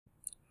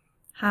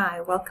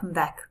Hi, welcome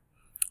back.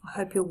 I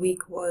hope your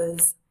week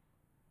was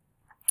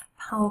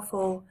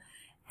powerful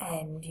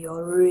and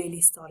you're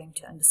really starting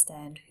to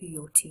understand who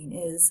your teen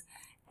is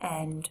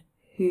and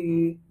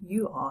who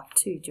you are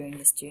too during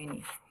this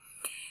journey.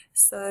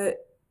 So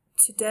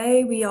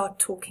today we are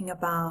talking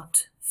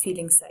about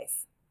feeling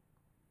safe.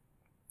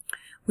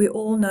 We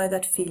all know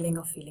that feeling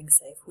of feeling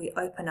safe. We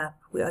open up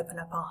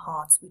our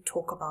hearts, we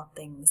talk about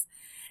things,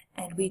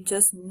 and we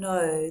just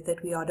know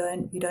that we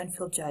don't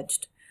feel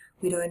judged.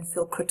 We don't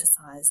feel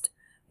criticized.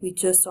 We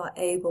just are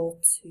able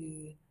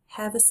to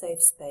have a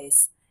safe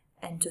space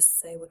and just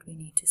say what we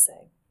need to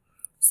say.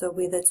 So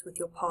whether it's with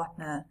your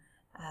partner,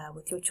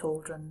 with your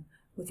children,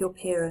 with your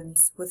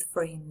parents, with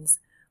friends,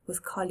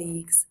 with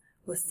colleagues,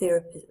 with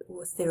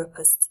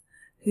therapists,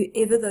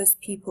 whoever those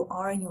people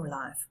are in your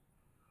life,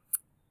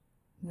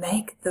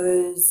 make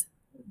those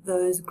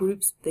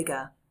groups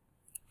bigger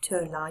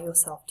to allow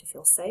yourself to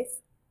feel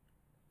safe,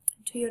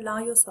 to allow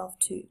yourself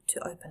to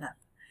open up.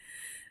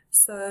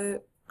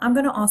 So I'm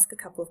going to ask a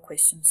couple of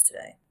questions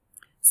today.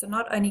 So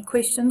not only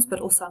questions, but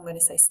also I'm going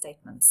to say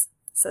statements.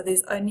 So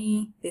there's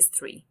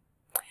three.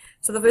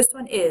 So the first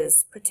one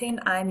is, pretend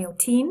I'm your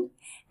teen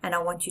and I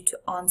want you to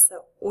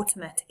answer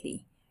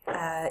automatically.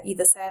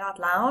 Either say it out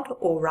loud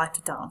or write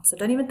it down. So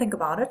don't even think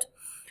about it.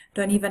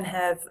 Don't even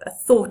have a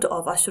thought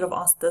of, I should have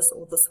asked this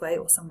or this way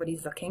or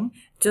somebody's looking.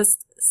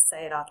 Just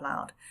say it out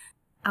loud.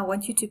 I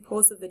want you to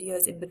pause the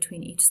videos in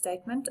between each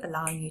statement,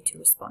 allowing you to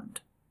respond.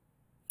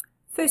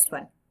 First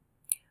one.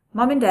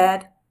 Mom and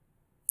Dad,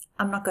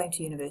 I'm not going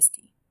to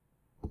university.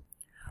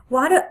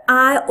 Why do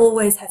I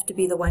always have to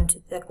be the one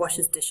that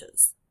washes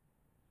dishes?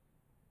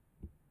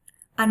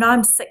 I know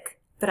I'm sick,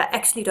 but I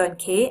actually don't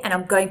care, and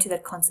I'm going to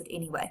that concert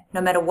anyway,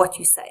 no matter what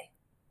you say.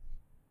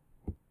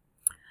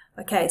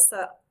 Okay,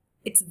 so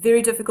it's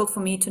very difficult for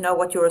me to know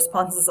what your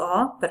responses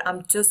are, but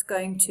I'm just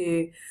going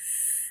to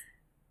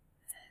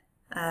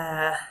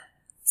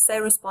say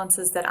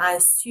responses that I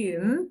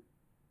assume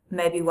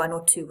maybe one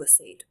or two were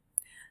said.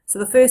 So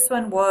the first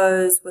one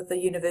was with the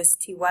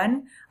university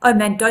one. Oh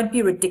man, don't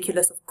be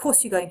ridiculous. Of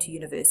course you're going to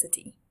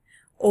university.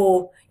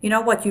 Or, you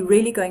know what, you're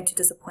really going to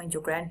disappoint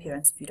your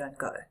grandparents if you don't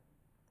go.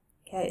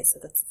 Okay, so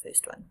that's the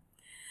first one.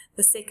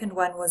 The second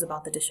one was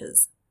about the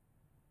dishes.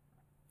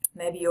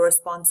 Maybe your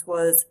response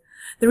was,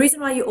 the reason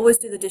why you always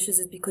do the dishes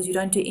is because you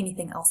don't do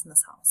anything else in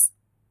this house.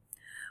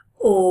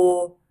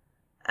 Or,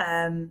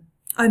 oh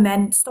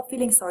man, stop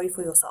feeling sorry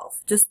for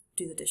yourself. Just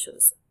do the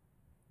dishes.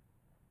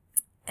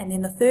 And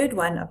then the third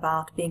one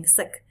about being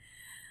sick.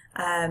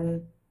 Why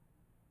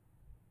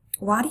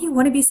do you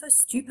want to be so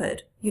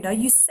stupid? You know,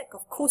 you're sick.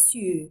 Of course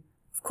you're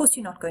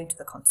not going to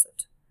the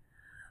concert.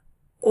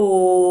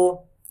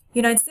 Or,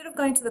 you know, instead of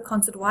going to the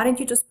concert, why don't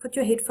you just put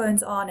your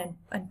headphones on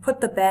and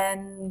put the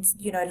band,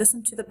 you know,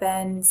 listen to the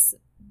band's,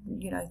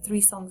 you know, 3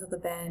 songs of the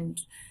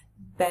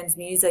band's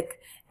music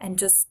and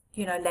just,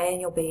 you know, lay in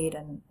your bed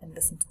and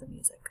listen to the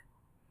music.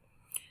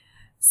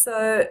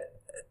 So,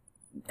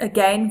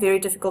 again, very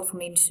difficult for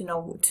me to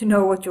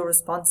know what your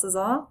responses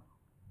are.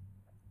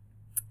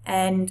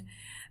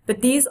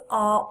 But these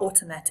are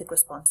automatic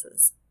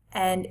responses.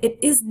 And it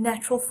is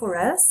natural for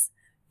us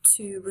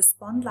to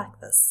respond like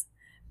this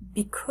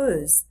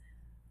because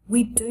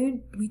we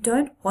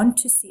don't want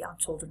to see our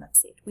children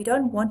upset. We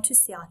don't want to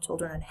see our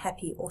children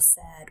unhappy or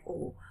sad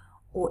or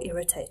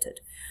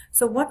irritated.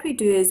 So what we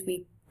do is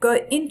we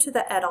go into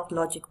the adult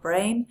logic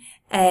brain,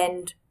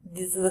 and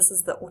this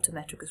is the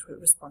automatic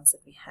response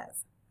that we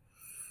have.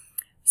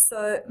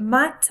 So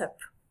my tip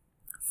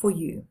for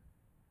you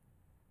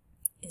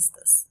is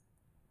this.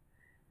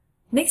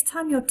 Next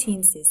time your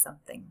teen says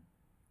something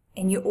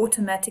and you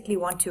automatically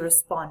want to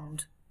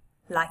respond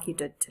like you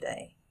did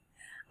today,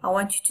 I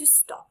want you to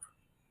stop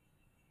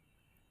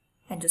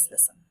and just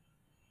listen.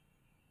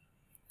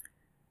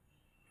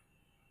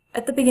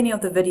 At the beginning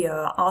of the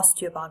video, I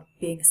asked you about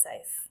being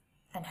safe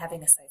and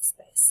having a safe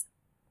space.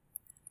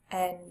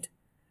 And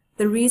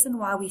the reason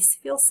why we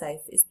feel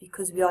safe is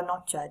because we are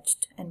not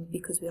judged and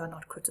because we are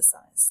not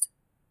criticized.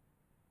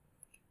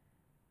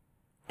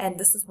 And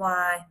this is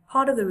why,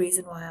 part of the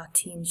reason why our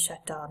teens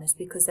shut down is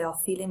because they are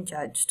feeling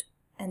judged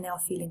and they are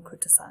feeling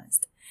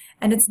criticized.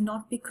 And it's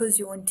not because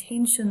your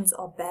intentions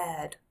are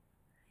bad.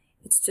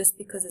 It's just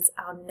because it's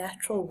our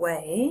natural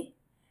way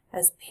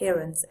as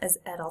parents, as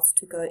adults,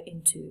 to go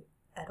into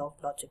adult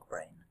logic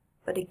brain.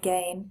 But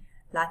again,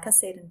 like I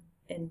said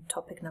in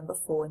topic number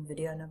 4, in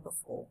video number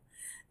 4,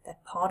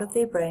 that part of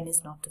their brain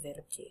is not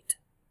developed yet.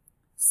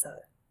 So,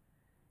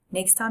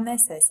 next time they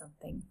say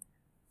something,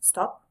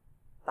 stop,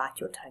 bite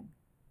your tongue.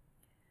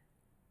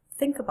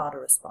 Think about a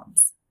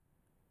response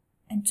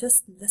and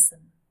just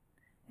listen.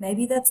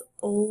 Maybe that's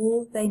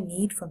all they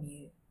need from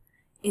you,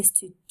 is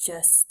to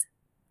just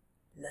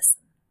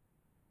listen.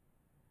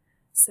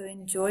 So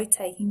enjoy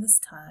taking this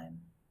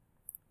time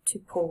to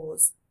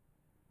pause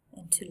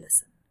and to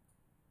listen.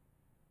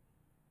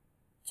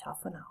 Ciao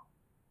for now.